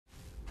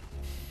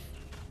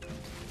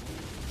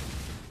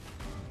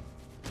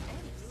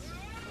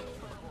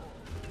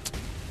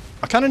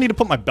kind of need to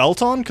put my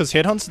belt on because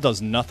Headhunter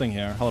does nothing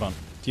here. Hold on.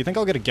 Do you think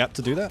I'll get a get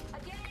to do that?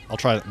 I'll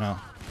try it now.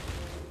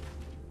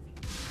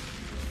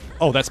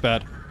 Oh, that's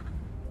bad.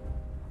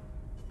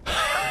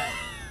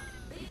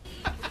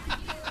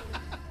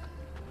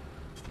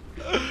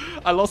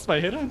 I lost my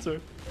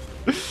Headhunter.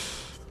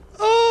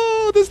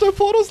 Oh, there's no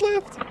portals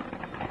left.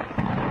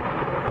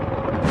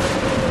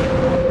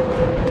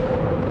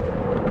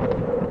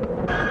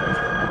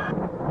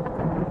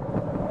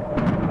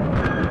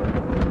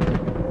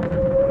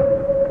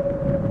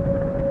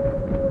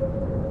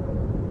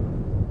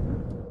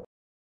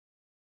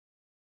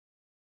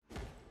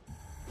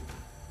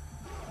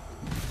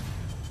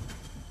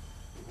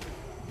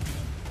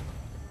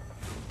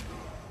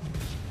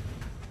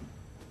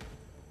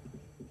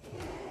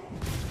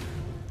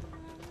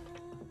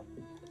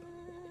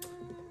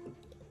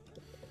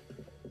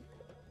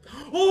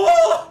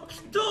 О,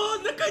 что?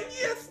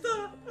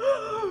 Наконец-то!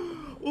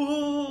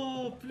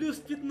 О, плюс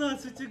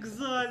 15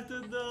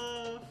 экзальта,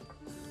 да.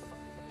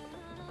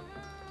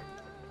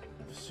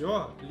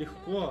 Все,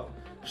 легко.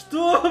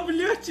 Что,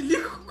 блять,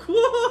 легко?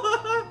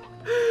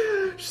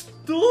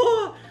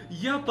 Что?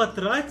 Я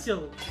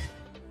потратил?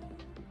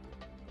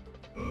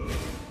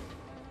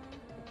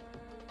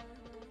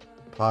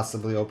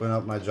 Possibly open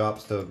up my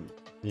drops to,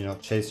 you know,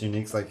 chase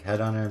uniques like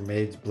Headhunter,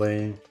 Mage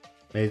Blade,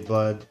 Mage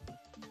Blood,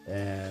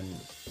 and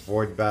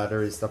Void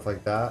Battery, stuff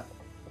like that.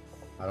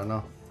 I don't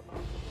know.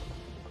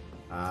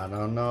 I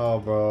don't know,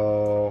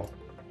 bro.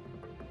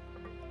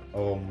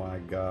 Oh my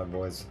god,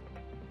 boys.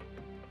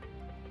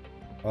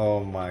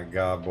 Oh my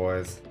god,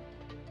 boys.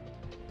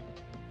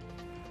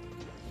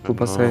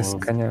 Тупо с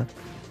коня.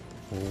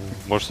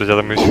 Может,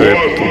 сделаем еще и...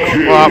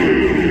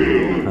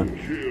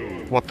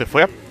 Вот и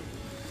фэп.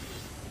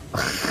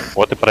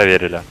 Вот и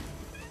проверили.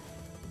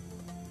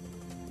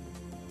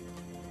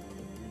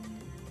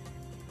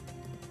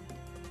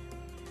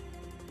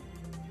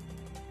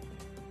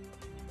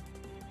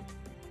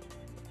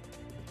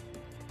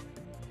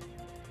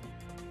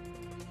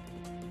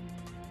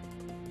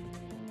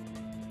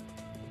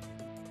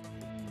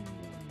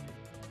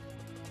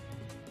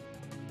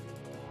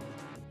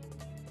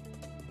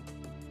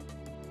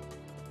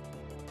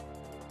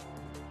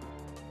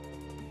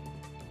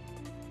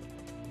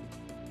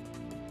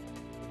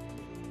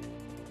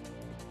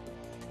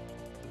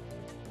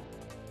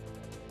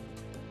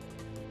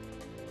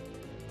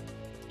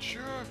 Чё?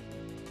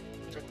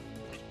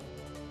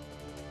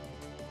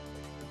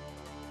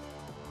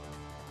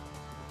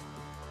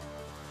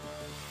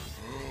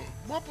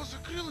 Мапа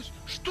закрылась?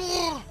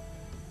 Что?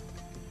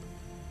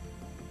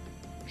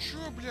 Чё,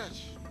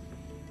 блядь?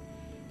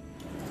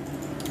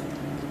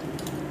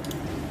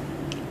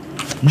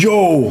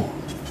 Yo!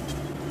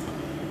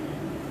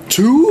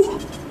 2?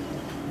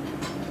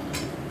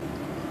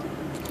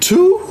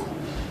 2?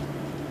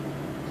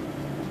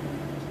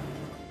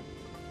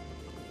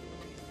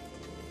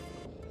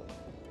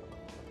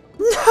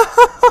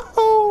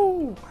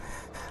 No!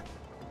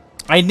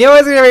 I knew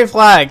it was gonna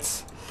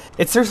reflect!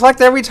 It's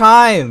reflect every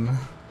time!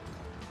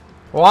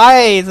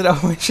 Why is it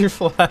always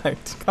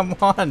reflect? Come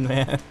on,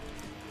 man.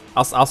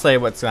 I'll say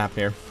what's gonna happen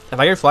here. If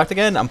I get reflect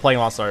again, I'm playing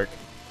Lost Ark.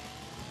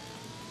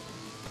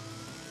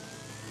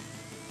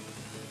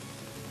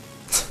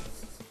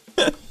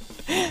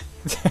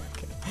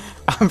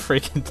 I'm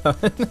freaking done.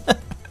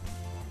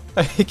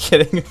 Are you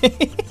kidding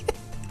me?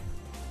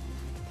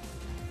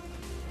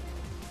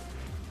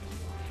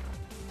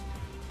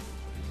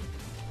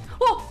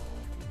 Oh!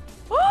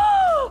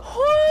 Oh!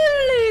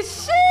 Holy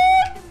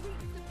shit!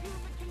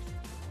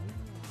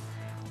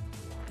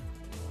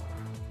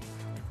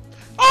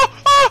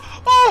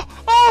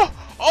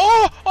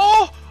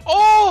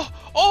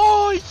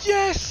 Oh,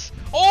 yes!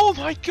 Oh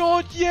my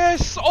god,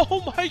 yes!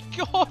 Oh my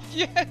god,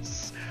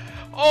 yes!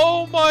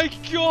 Oh my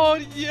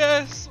god,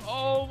 yes!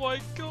 Oh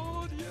my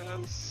god,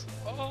 yes!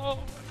 Oh.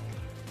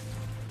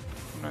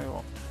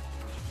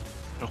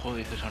 ¿No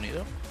jodiste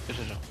sonido? ¿Qué es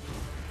eso?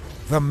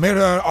 The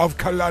Mirror of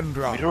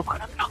Calandra. Mirror of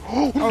Calandra.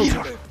 ¡Oh, un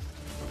mirror!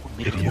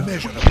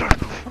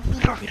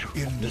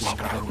 In the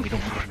sky.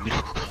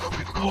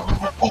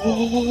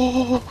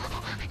 ¡Oh!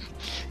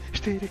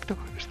 Este directo,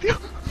 este...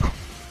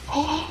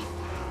 ¡Oh!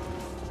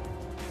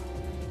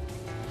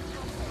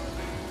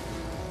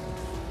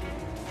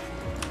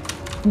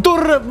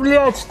 Дура,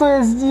 блядь, что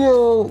я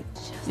сделал?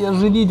 Я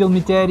же видел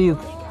метеорит.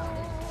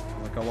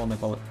 За колонны,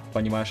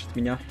 понимаешь, от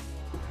меня.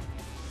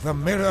 The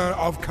Mirror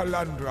of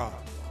Calandra.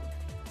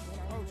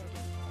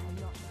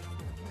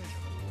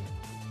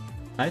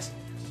 Nice.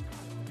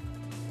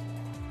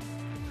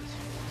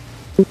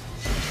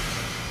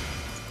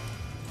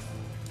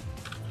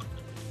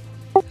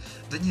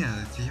 Да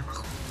нет, я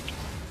ваху.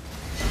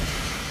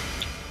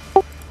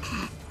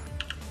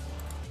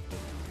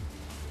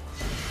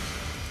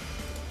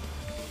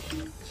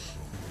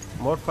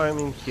 More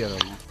farming here.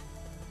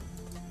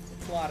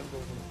 Фларк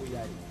должен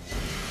хуярить.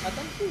 А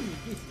там хуйни,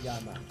 есть я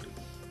нахуй.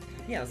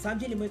 Не, на самом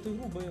деле мы эту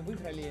игру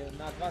выиграли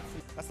на 20...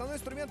 Основной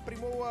инструмент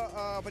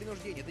прямого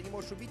принуждения. Ты не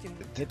можешь убить им.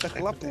 Это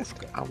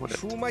хлопушка.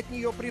 Шума от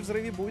нее. При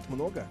взрыве будет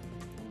много.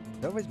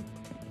 Да возьми.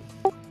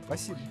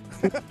 Спасибо.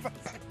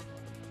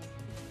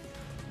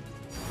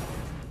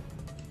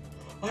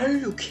 Are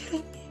you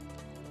kidding me?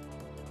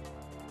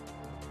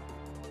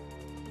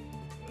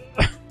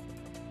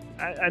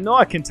 I know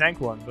I can tank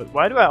one, but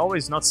why do I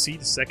always not see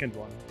the second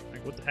one?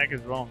 Like, what the heck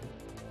is wrong?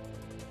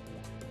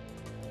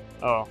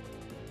 Oh.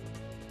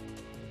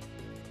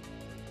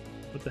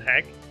 What the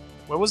heck?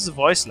 Where was the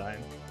voice line?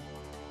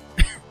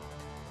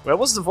 Where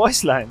was the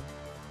voice line?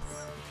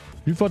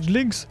 Wie wat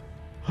links?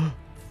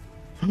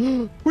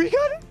 We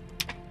got it!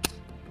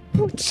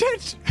 Oh,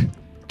 chat!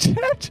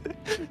 Chat!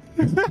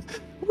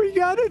 We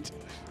got it!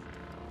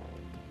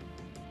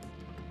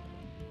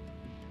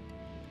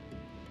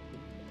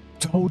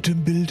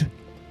 Totem build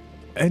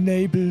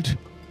enabled.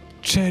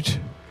 Chat.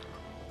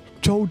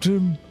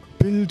 Totem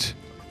build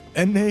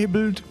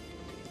enabled.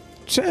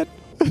 Chat.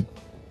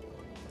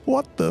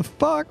 What the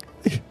fuck?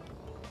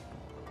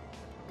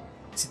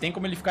 Se tem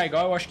como ele ficar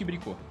igual, eu acho que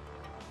bricou.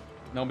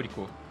 Não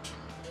bricou.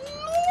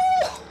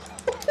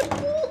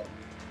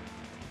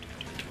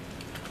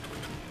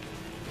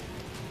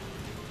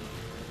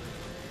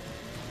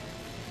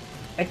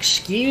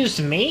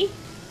 Excuse me?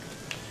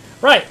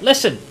 Right,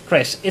 listen,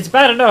 Chris, it's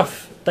bad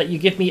enough that you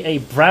give me a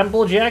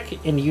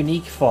Bramblejack in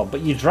unique form,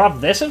 but you drop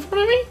this in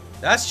front of me?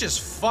 That's just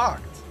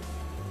fucked.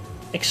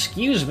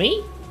 Excuse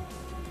me?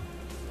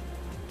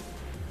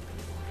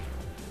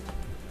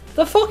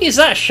 The fuck is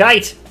that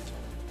shite?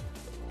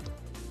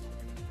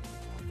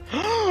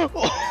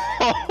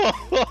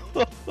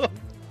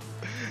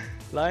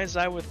 Lion's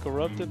Eye with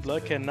corrupted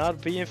blood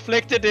cannot be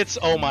inflicted. It's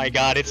oh my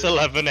god, it's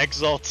 11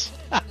 exalts.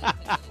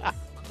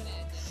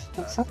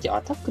 さっきア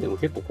タックでも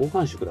結構好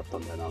感触だった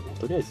んだよな。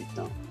とりあえず一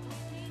旦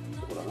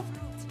そこだな。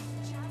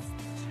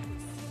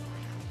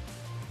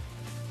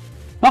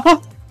あは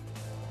っ。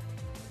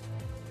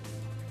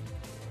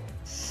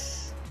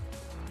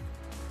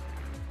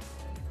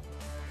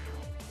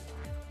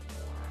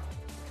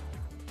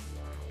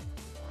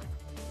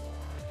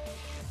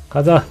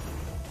가자.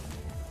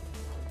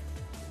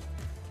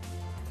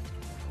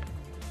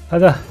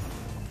 가자.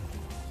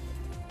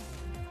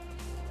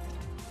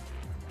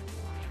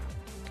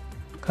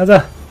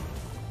 가자.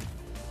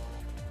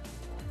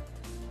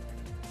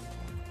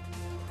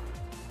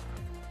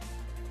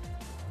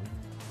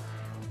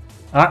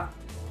 아.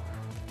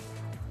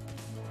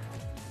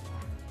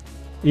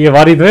 이게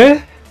말이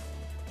돼?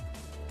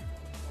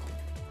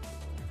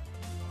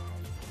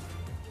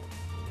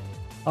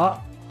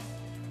 아.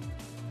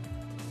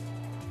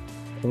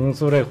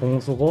 공수래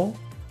공수고.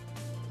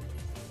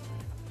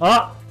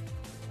 아.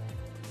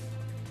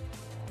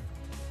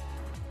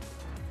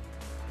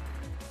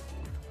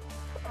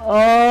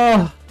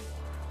 아,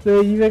 내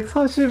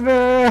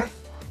 240에.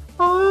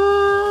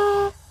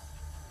 아.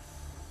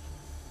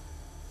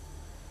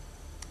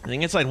 I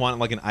think it's I'd want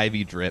like an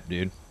IV drip,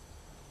 dude.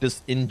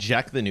 Just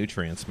inject the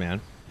nutrients, man.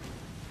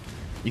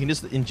 You can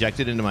just inject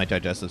it into my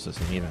digestive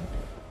system, even.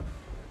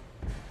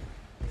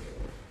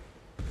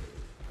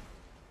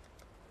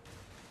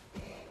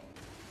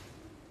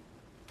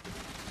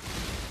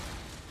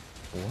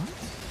 What?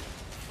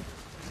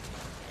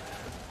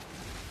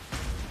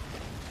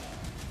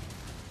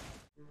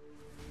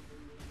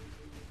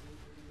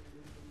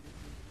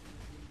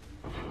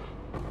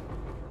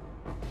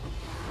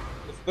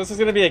 This is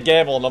gonna be a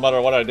gamble no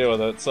matter what I do with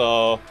it,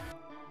 so...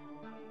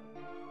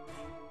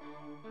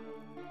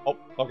 Oh,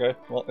 okay.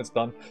 Well, it's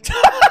done.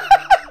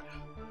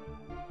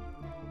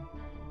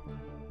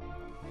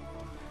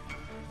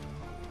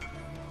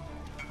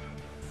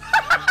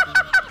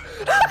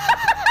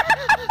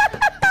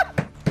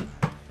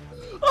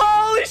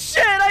 Holy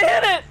shit, I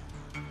hit it!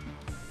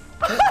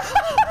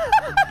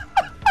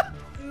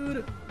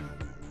 Dude.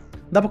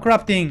 Double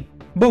crafting.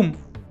 Boom.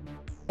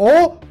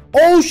 Oh!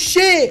 Oh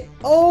shit!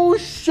 Oh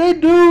shit,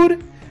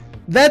 dude!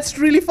 That's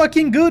really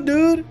fucking good,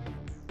 dude!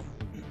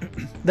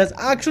 That's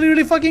actually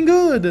really fucking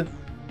good!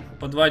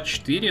 По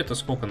 24 это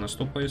сколько? На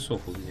 100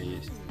 поясов у меня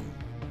есть.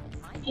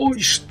 Ой,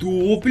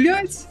 что,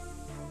 блядь?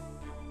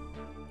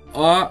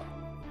 А...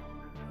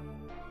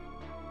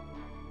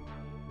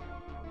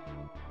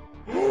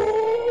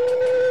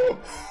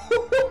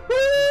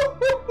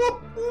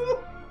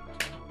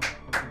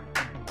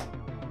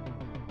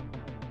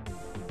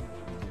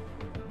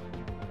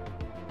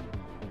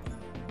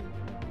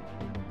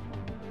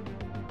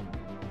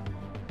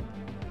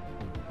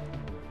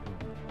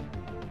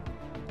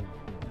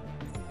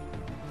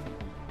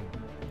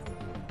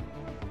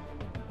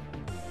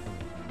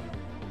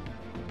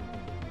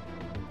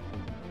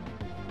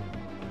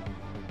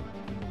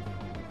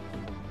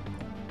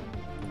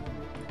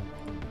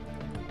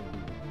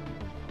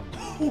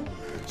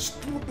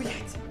 Что,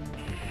 блядь?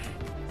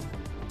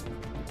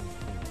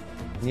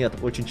 Нет,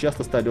 очень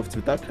часто стали в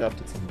цвета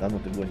крафтиться. Да ну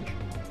ты гонишь.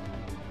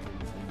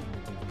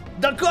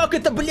 Да как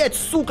это, блядь,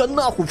 сука,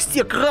 нахуй,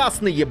 все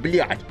красные,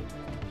 блядь!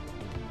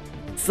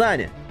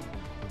 Саня,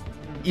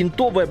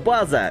 интовая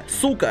база,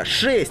 сука,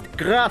 6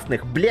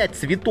 красных, блядь,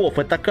 цветов,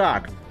 это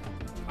как?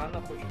 Она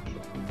хочет,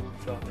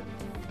 чтобы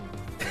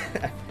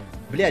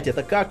Блядь,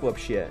 это как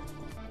вообще?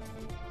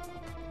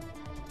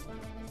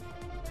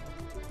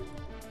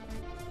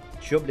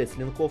 Чё, блядь, с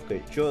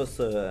линковкой? Чё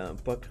с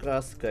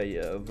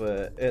покраской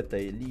в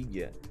этой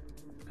лиге?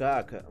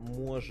 Как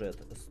может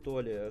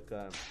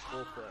столько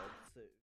плохо